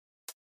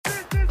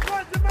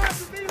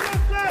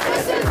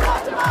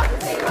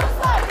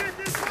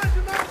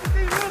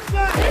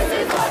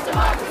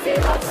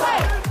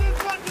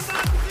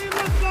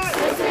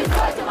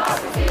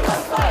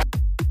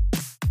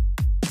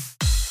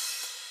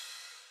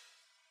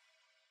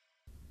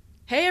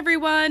Hey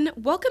everyone,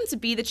 welcome to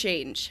Be the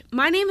Change.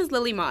 My name is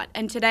Lily Mott,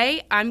 and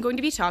today I'm going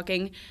to be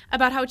talking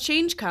about how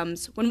change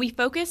comes when we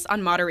focus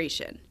on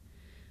moderation.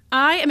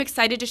 I am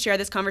excited to share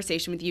this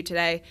conversation with you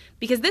today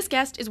because this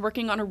guest is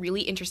working on a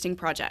really interesting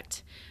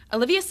project.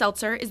 Olivia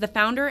Seltzer is the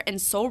founder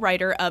and sole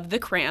writer of The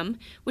Cram,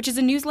 which is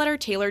a newsletter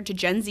tailored to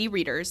Gen Z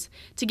readers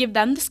to give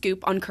them the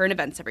scoop on current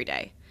events every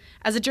day.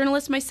 As a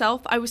journalist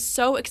myself, I was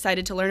so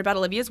excited to learn about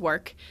Olivia's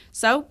work.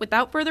 So,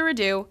 without further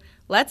ado,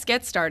 let's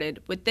get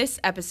started with this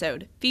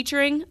episode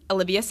featuring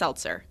Olivia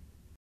Seltzer.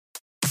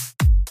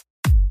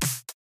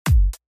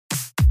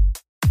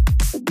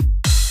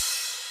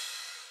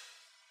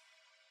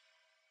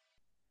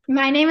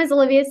 My name is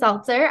Olivia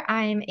Seltzer.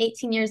 I'm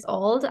 18 years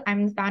old.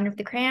 I'm the founder of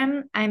The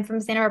Cram. I'm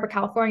from Santa Barbara,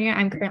 California.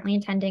 I'm currently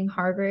attending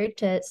Harvard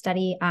to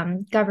study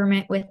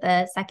government with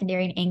a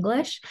secondary in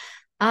English.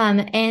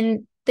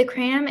 And The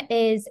Cram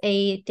is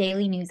a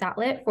daily news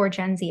outlet for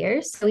Gen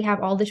Zers. So we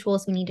have all the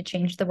tools we need to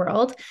change the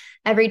world.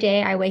 Every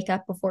day I wake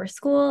up before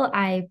school,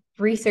 I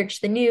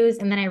research the news,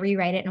 and then I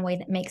rewrite it in a way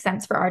that makes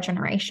sense for our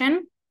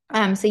generation.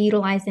 So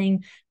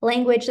utilizing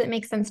language that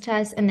makes sense to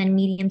us and then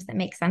mediums that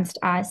make sense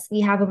to us.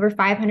 We have over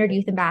 500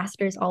 youth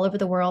ambassadors all over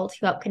the world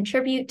who help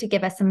contribute to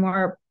give us a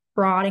more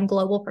broad and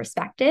global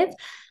perspective.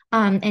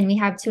 And we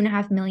have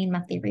 2.5 million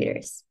monthly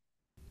readers.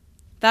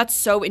 That's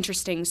so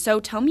interesting. So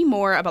tell me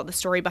more about the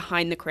story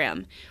behind The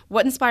Cram.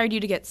 What inspired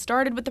you to get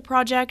started with the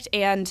project,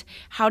 and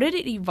how did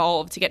it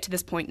evolve to get to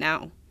this point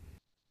now?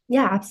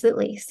 Yeah,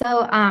 absolutely.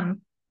 So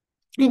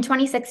in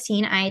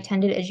 2016, I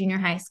attended a junior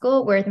high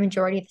school where the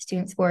majority of the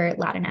students were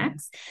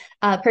Latinx.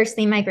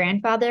 Personally, my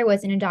grandfather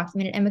was an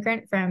undocumented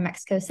immigrant from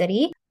Mexico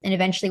City and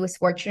eventually was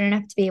fortunate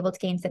enough to be able to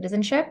gain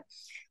citizenship.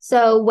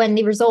 So when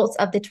the results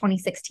of the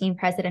 2016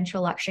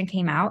 presidential election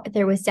came out,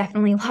 there was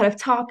definitely a lot of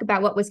talk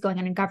about what was going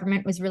on in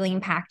government was really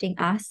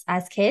impacting us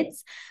as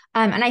kids.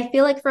 And I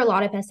feel like for a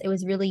lot of us, it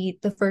was really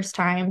the first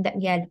time that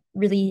we had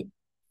really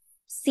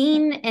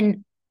seen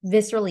and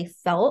viscerally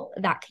felt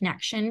that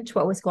connection to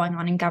what was going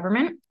on in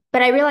government.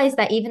 But I realized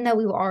that even though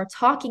we were all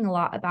talking a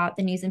lot about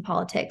the news and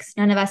politics,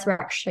 none of us were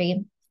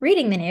actually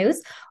reading the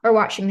news or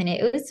watching the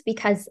news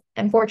because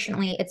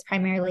unfortunately it's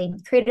primarily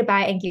created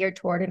by and geared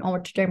toward an older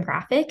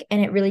demographic,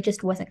 and it really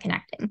just wasn't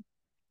connecting.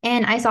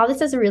 And I saw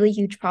this as a really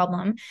huge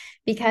problem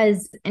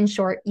because, in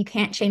short, you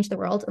can't change the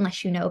world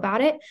unless you know about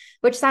it,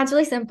 which sounds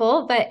really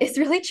simple, but it's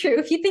really true.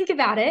 If you think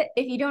about it,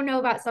 if you don't know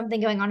about something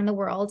going on in the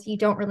world, you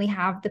don't really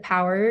have the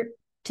power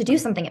to do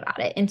something about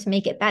it and to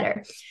make it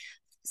better.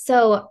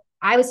 So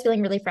I was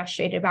feeling really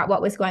frustrated about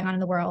what was going on in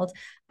the world.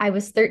 I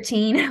was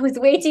 13. I was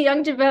way too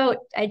young to vote.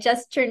 I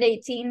just turned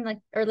 18 like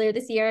earlier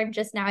this year. I'm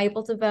just now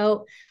able to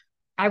vote.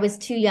 I was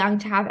too young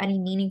to have any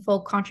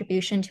meaningful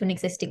contribution to an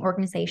existing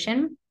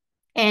organization.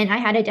 And I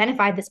had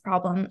identified this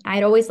problem. I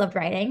had always loved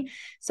writing.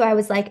 So I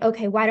was like,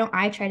 okay, why don't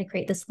I try to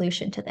create the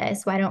solution to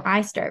this? Why don't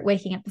I start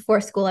waking up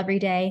before school every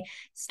day,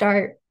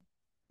 start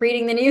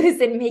reading the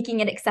news and making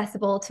it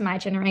accessible to my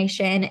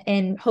generation,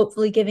 and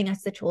hopefully giving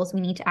us the tools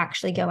we need to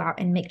actually go out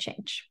and make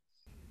change.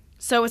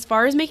 So, as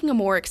far as making a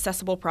more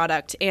accessible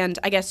product, and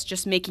I guess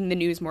just making the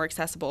news more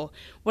accessible,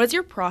 what does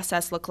your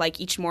process look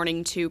like each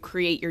morning to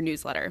create your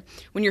newsletter?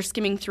 When you're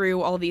skimming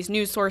through all of these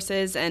news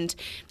sources and,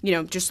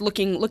 just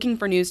looking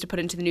for news to put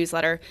into the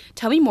newsletter,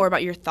 tell me more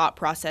about your thought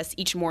process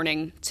each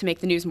morning to make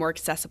the news more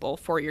accessible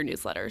for your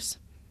newsletters.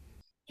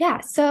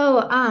 Yeah.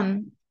 So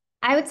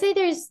I would say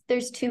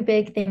there's two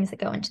big things that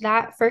go into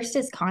that. First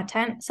is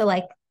content. So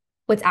like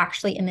what's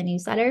actually in the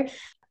newsletter.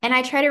 And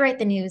I try to write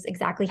the news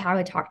exactly how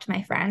I talk to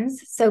my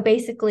friends. So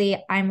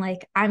basically, I'm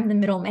the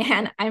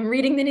middleman. I'm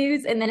reading the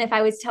news. And then if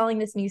I was telling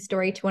this news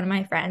story to one of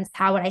my friends,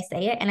 how would I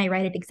say it? And I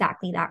write it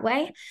exactly that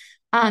way.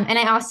 And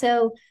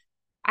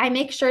I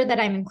make sure that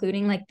I'm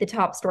including like the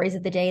top stories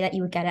of the day that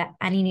you would get at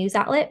any news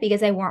outlet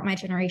because I want my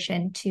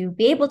generation to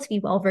be able to be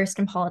well versed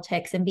in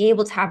politics and be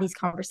able to have these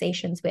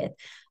conversations with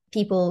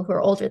people who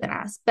are older than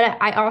us. But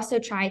I also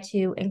try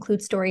to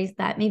include stories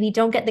that maybe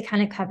don't get the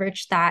kind of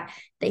coverage that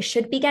they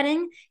should be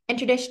getting in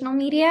traditional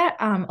media.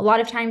 A lot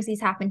of times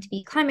these happen to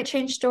be climate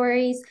change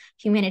stories,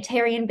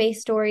 humanitarian based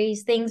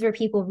stories, things where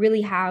people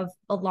really have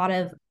a lot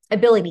of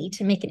ability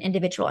to make an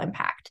individual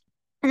impact.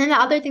 And then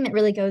the other thing that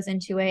really goes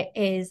into it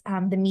is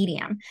the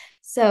medium.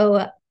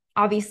 So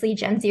obviously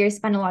Gen Zers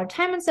spend a lot of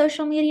time on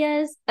social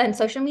medias and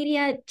social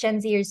media.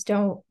 Gen Zers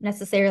don't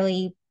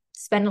necessarily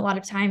spend a lot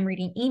of time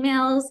reading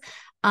emails.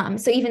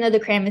 So even though the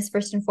Cram is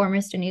first and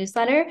foremost a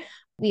newsletter,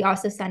 we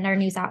also send our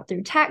news out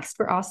through text.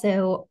 We're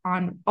also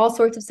on all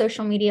sorts of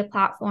social media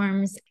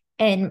platforms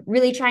and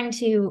really trying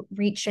to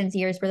reach Gen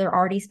Zers where they're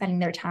already spending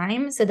their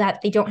time so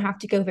that they don't have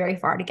to go very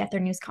far to get their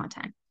news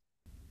content.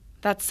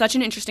 That's such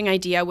an interesting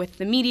idea with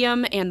the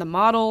medium and the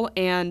model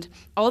and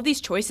all of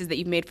these choices that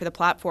you've made for the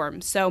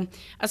platform. So,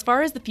 as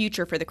far as the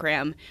future for the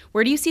Cram,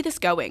 where do you see this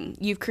going?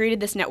 You've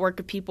created this network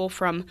of people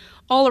from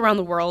all around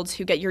the world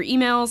who get your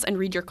emails and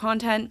read your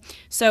content.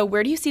 So,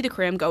 where do you see the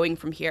Cram going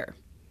from here?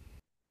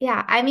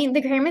 Yeah, I mean,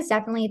 the gram is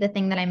definitely the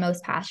thing that I'm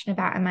most passionate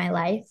about in my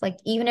life. Like,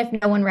 even if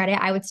no one read it,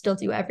 I would still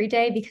do every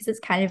day because it's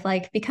kind of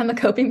like become a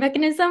coping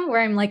mechanism where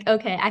I'm like,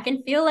 okay, I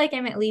can feel like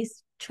I'm at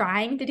least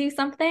trying to do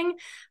something,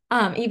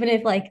 even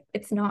if like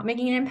it's not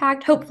making an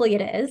impact. Hopefully,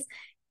 it is,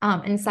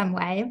 in some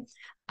way.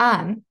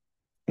 Um,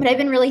 but I've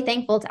been really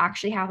thankful to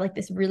actually have like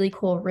this really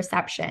cool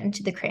reception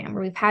to the cram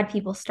where we've had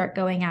people start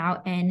going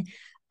out and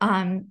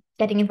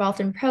getting involved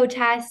in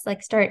protests,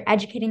 like start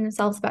educating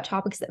themselves about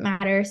topics that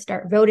matter,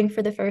 start voting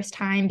for the first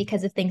time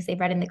because of things they've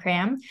read in the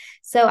cram.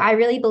 So I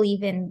really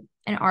believe in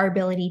our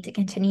ability to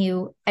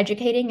continue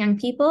educating young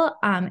people.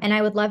 And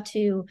I would love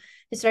to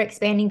start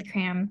expanding the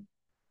cram,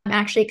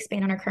 actually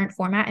expand on our current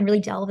format and really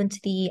delve into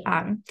the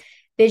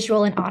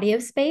visual and audio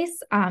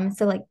space.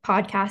 So like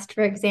podcast,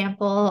 for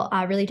example,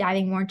 really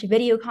diving more into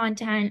video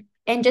content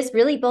and just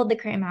really build the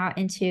cram out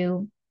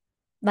into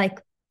like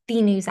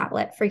the news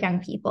outlet for young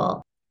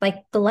people, like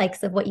the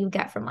likes of what you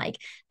get from like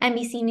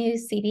NBC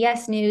News,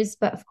 CBS News,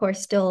 but of course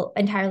still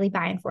entirely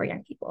by and for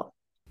young people.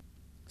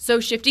 So,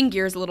 shifting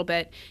gears a little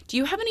bit, do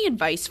you have any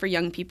advice for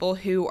young people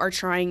who are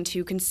trying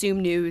to consume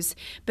news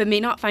but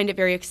may not find it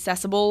very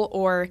accessible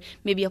or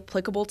maybe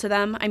applicable to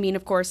them? I mean,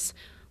 of course,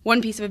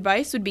 one piece of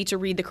advice would be to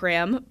read the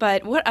cram,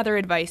 but what other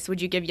advice would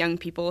you give young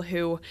people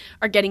who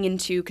are getting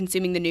into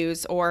consuming the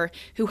news or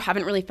who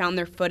haven't really found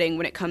their footing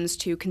when it comes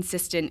to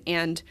consistent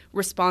and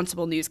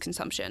responsible news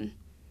consumption?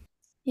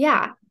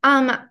 Yeah.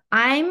 I'm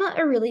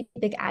a really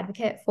big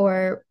advocate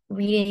for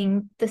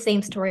reading the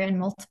same story on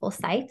multiple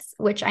sites,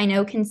 which I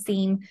know can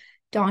seem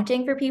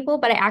daunting for people,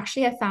 but I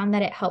actually have found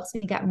that it helps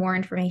me get more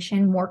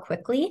information more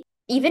quickly.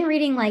 Even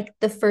reading like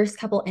the first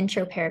couple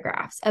intro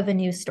paragraphs of a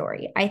news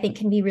story, I think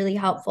can be really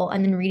helpful.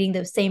 And then reading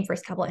those same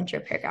first couple intro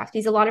paragraphs,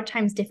 because a lot of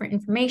times different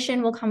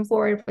information will come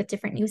forward with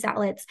different news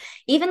outlets,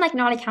 even like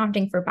not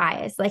accounting for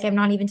bias. Like I'm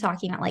not even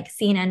talking about like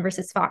CNN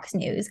versus Fox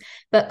News,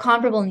 but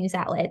comparable news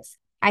outlets.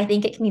 I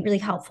think it can be really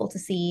helpful to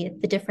see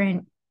the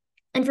different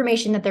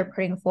information that they're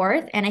putting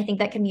forth. And I think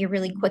that can be a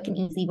really quick and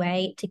easy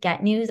way to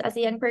get news as a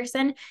young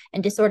person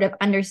and to sort of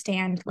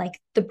understand like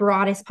the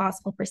broadest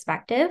possible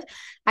perspective.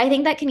 I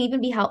think that can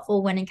even be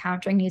helpful when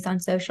encountering news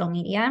on social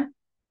media.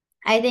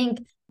 I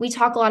think we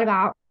talk a lot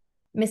about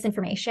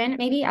misinformation,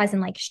 maybe as in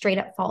like straight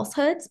up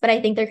falsehoods, but I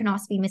think there can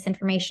also be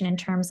misinformation in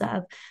terms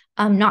of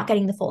not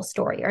getting the full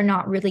story or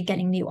not really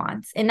getting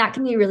nuance. And that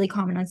can be really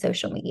common on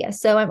social media.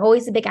 So I'm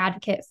always a big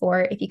advocate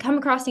for if you come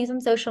across news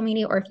on social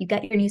media or if you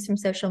get your news from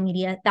social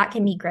media, that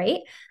can be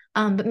great.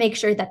 But make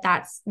sure that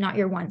that's not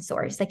your one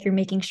source. Like you're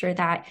making sure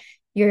that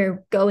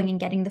you're going and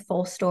getting the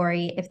full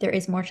story if there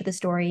is more to the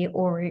story,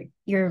 or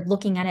you're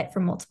looking at it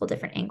from multiple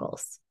different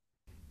angles.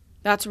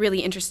 That's really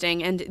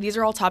interesting. And these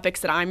are all topics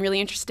that I'm really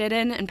interested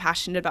in and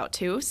passionate about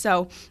too.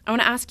 So I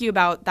want to ask you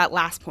about that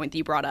last point that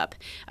you brought up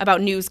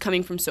about news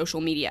coming from social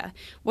media.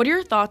 What are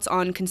your thoughts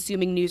on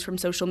consuming news from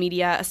social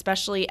media,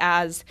 especially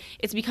as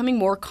it's becoming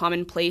more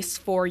commonplace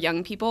for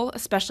young people,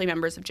 especially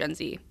members of Gen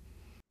Z?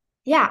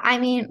 Yeah, I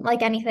mean,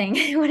 like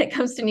anything when it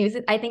comes to news,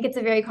 I think it's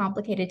a very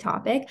complicated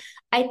topic.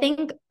 I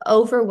think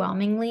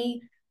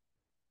overwhelmingly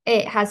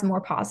it has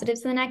more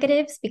positives than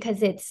negatives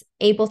because it's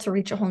able to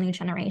reach a whole new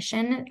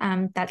generation.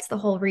 That's the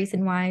whole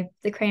reason why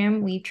the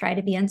Cram, we try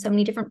to be on so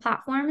many different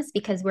platforms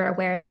because we're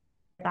aware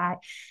that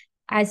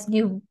as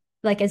new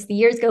like as the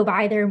years go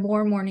by, there are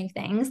more and more new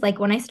things. Like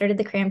when I started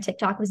the Cram,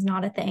 TikTok was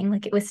not a thing.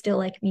 Like it was still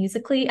like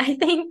Musically, I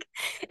think.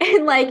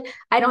 And like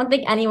I don't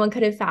think anyone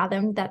could have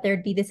fathomed that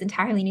there'd be this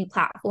entirely new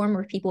platform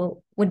where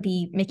people would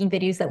be making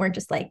videos that weren't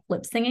just like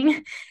lip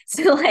singing.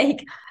 So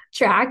like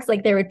tracks,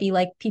 like there would be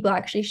like people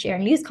actually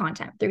sharing news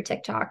content through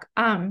TikTok.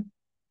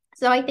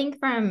 So I think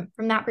from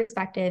that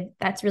perspective,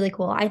 that's really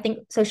cool. I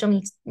think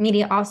social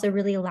media also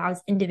really allows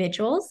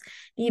individuals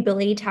the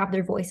ability to have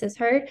their voices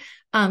heard.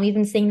 We've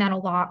been seeing that a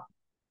lot,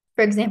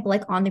 for example,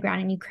 like on the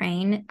ground in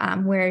Ukraine,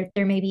 where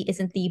there maybe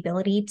isn't the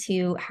ability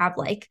to have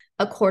like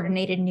a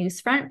coordinated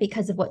news front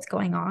because of what's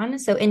going on.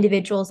 So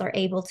individuals are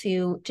able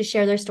to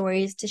share their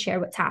stories, to share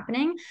what's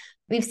happening.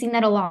 We've seen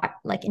that a lot,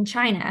 like in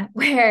China,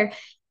 where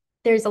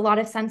there's a lot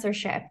of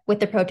censorship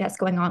with the protests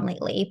going on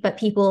lately, but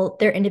people,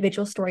 their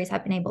individual stories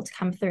have been able to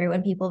come through,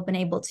 and people have been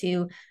able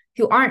to,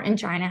 who aren't in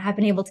China, have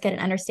been able to get an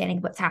understanding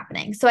of what's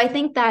happening. So I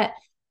think that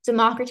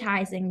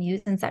democratizing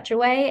news in such a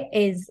way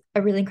is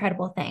a really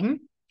incredible thing.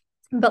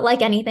 But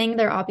like anything,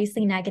 there are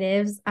obviously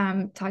negatives.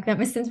 Talking about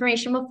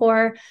misinformation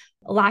before,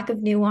 lack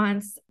of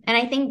nuance. And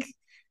I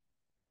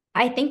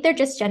think there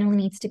just generally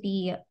needs to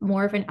be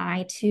more of an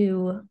eye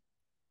to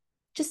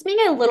just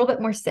being a little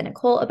bit more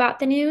cynical about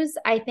the news.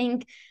 I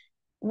think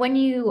when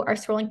you are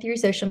scrolling through your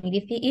social media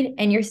feed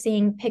and you're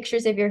seeing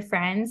pictures of your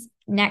friends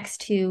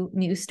next to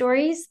news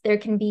stories, there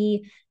can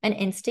be an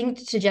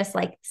instinct to just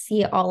like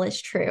see it all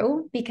as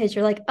true because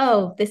you're like,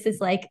 oh, this is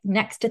like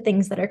next to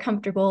things that are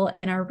comfortable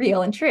and are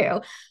real and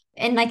true.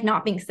 And like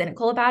not being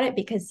cynical about it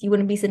because you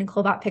wouldn't be cynical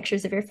about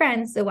pictures of your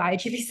friends. So why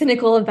would you be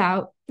cynical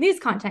about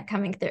news content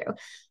coming through?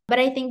 But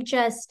I think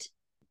just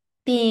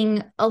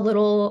being a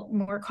little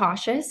more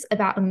cautious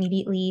about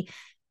immediately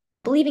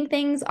believing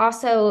things,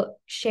 also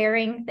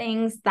sharing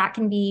things that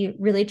can be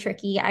really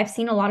tricky. I've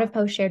seen a lot of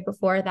posts shared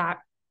before that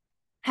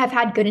have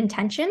had good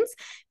intentions,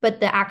 but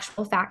the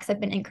actual facts have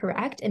been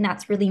incorrect. And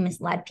that's really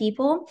misled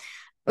people,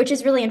 which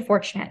is really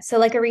unfortunate. So,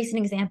 like a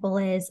recent example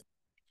is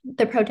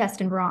the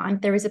protest in Iran.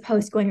 There was a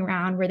post going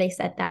around where they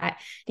said that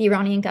the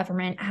Iranian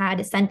government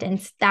had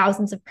sentenced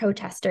thousands of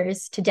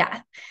protesters to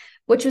death,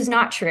 which was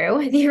not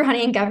true. The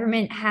Iranian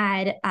government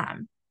had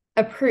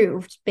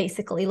approved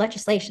basically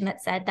legislation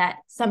that said that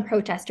some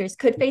protesters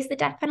could face the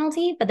death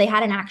penalty, but they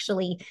hadn't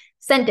actually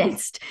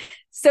sentenced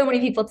so many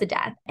people to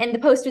death. And the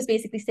post was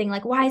basically saying,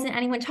 like, why isn't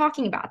anyone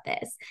talking about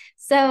this?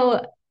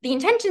 So the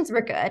intentions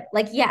were good.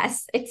 Like,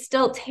 yes, it's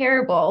still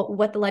terrible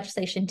what the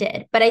legislation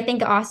did, but I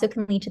think it also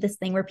can lead to this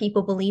thing where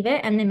people believe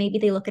it and then maybe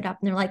they look it up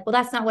and they're like, well,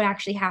 that's not what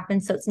actually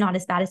happened. So it's not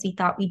as bad as we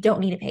thought. We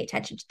don't need to pay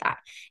attention to that.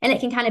 And it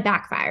can kind of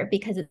backfire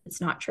because it's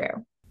not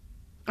true.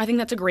 I think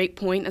that's a great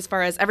point as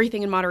far as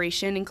everything in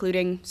moderation,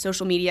 including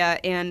social media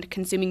and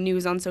consuming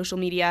news on social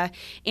media,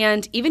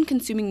 and even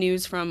consuming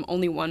news from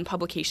only one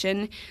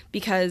publication,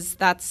 because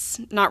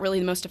that's not really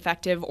the most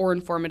effective or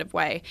informative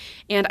way.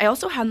 And I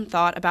also hadn't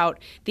thought about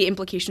the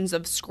implications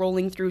of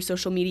scrolling through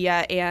social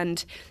media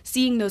and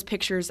seeing those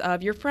pictures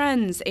of your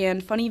friends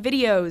and funny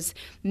videos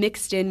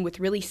mixed in with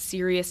really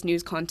serious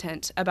news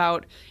content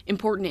about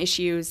important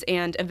issues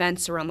and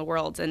events around the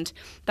world. And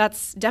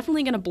that's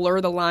definitely going to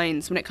blur the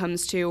lines when it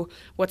comes to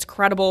what's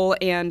credible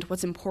and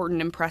what's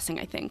important and pressing,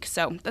 I think.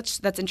 So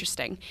that's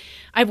interesting.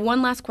 I have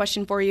one last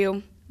question for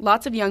you.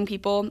 Lots of young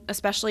people,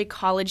 especially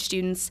college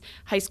students,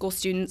 high school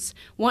students,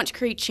 want to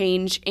create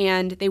change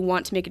and they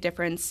want to make a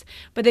difference,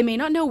 but they may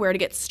not know where to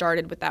get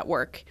started with that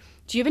work.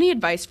 Do you have any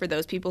advice for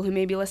those people who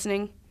may be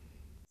listening?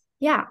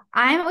 Yeah,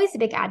 I'm always a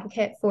big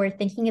advocate for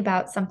thinking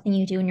about something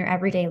you do in your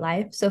everyday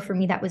life. So for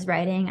me, that was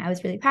writing. I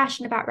was really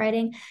passionate about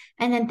writing.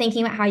 And then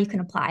thinking about how you can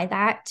apply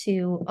that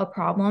to a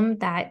problem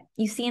that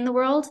you see in the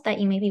world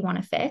that you maybe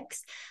want to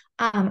fix.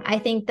 I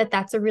think that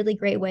that's a really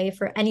great way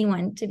for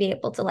anyone to be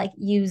able to like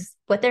use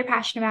what they're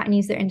passionate about and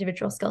use their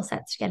individual skill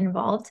sets to get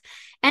involved.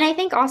 And I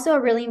think also a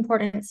really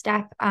important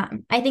step,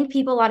 I think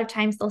people a lot of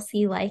times they'll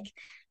see like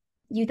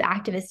youth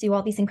activists do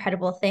all these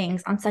incredible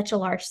things on such a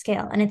large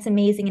scale, and it's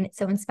amazing and it's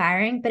so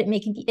inspiring, but it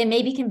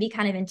maybe can be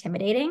kind of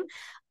intimidating.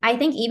 I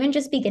think even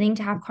just beginning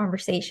to have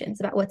conversations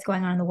about what's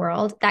going on in the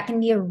world, that can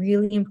be a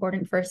really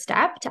important first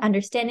step to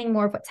understanding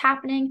more of what's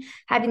happening.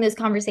 Having those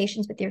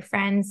conversations with your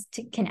friends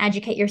can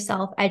educate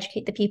yourself,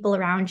 educate the people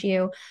around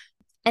you.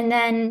 And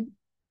then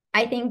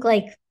I think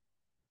like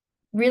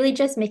really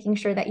just making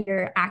sure that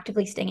you're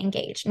actively staying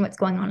engaged in what's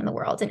going on in the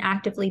world and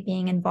actively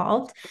being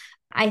involved.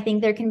 I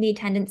think there can be a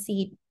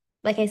tendency,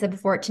 like I said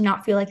before, to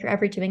not feel like you're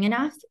ever doing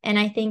enough. And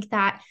I think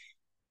that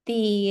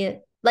the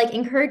like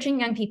encouraging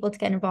young people to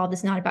get involved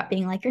is not about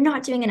being like, you're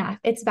not doing enough.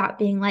 It's about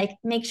being like,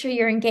 make sure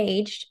you're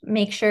engaged,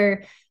 make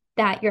sure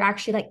that you're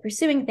actually like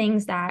pursuing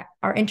things that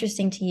are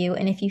interesting to you.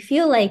 And if you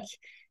feel like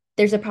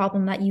there's a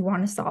problem that you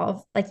want to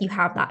solve, like you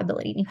have that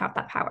ability and you have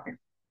that power.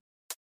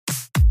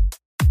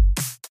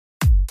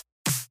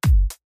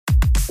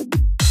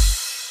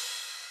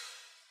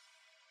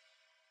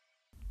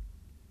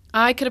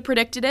 I could have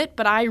predicted it,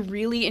 but I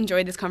really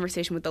enjoyed this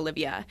conversation with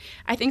Olivia.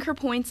 I think her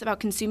points about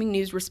consuming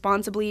news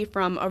responsibly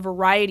from a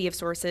variety of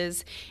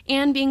sources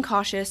and being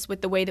cautious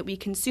with the way that we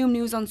consume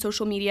news on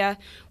social media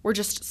were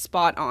just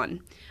spot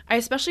on. I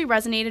especially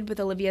resonated with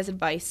Olivia's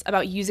advice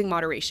about using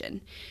moderation.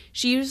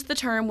 She used the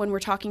term when we're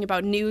talking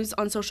about news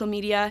on social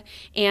media,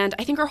 and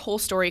I think her whole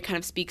story kind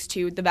of speaks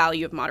to the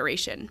value of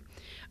moderation.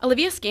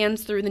 Olivia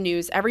scans through the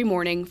news every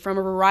morning from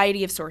a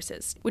variety of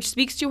sources, which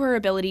speaks to her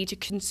ability to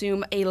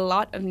consume a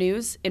lot of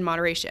news in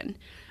moderation.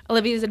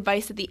 Olivia's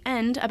advice at the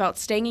end about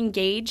staying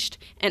engaged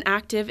and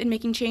active in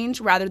making change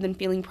rather than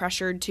feeling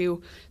pressured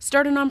to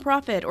start a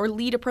nonprofit or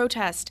lead a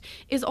protest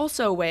is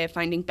also a way of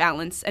finding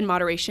balance and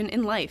moderation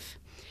in life.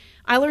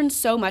 I learned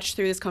so much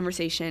through this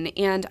conversation,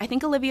 and I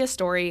think Olivia's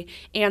story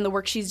and the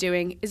work she's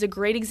doing is a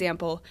great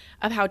example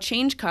of how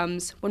change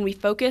comes when we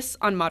focus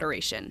on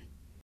moderation.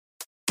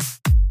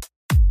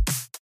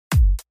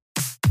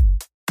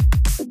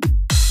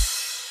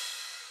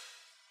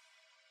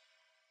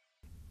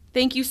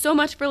 Thank you so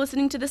much for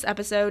listening to this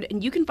episode,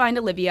 and you can find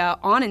Olivia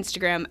on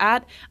Instagram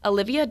at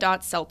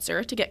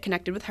olivia.seltzer to get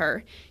connected with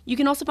her. You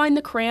can also find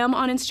The Cram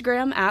on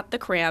Instagram at The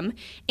Cram,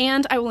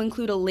 and I will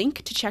include a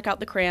link to check out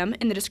The Cram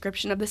in the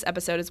description of this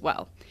episode as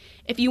well.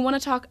 If you want to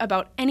talk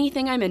about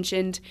anything I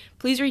mentioned,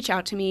 please reach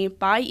out to me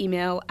by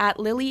email at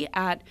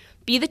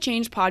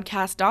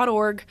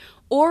lily@bethechangepodcast.org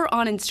or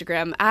on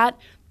Instagram at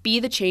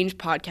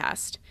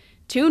bethechangepodcast.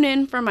 Tune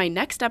in for my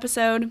next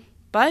episode,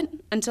 but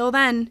until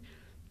then,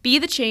 be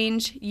the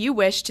change you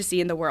wish to see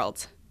in the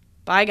world.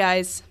 Bye,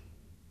 guys.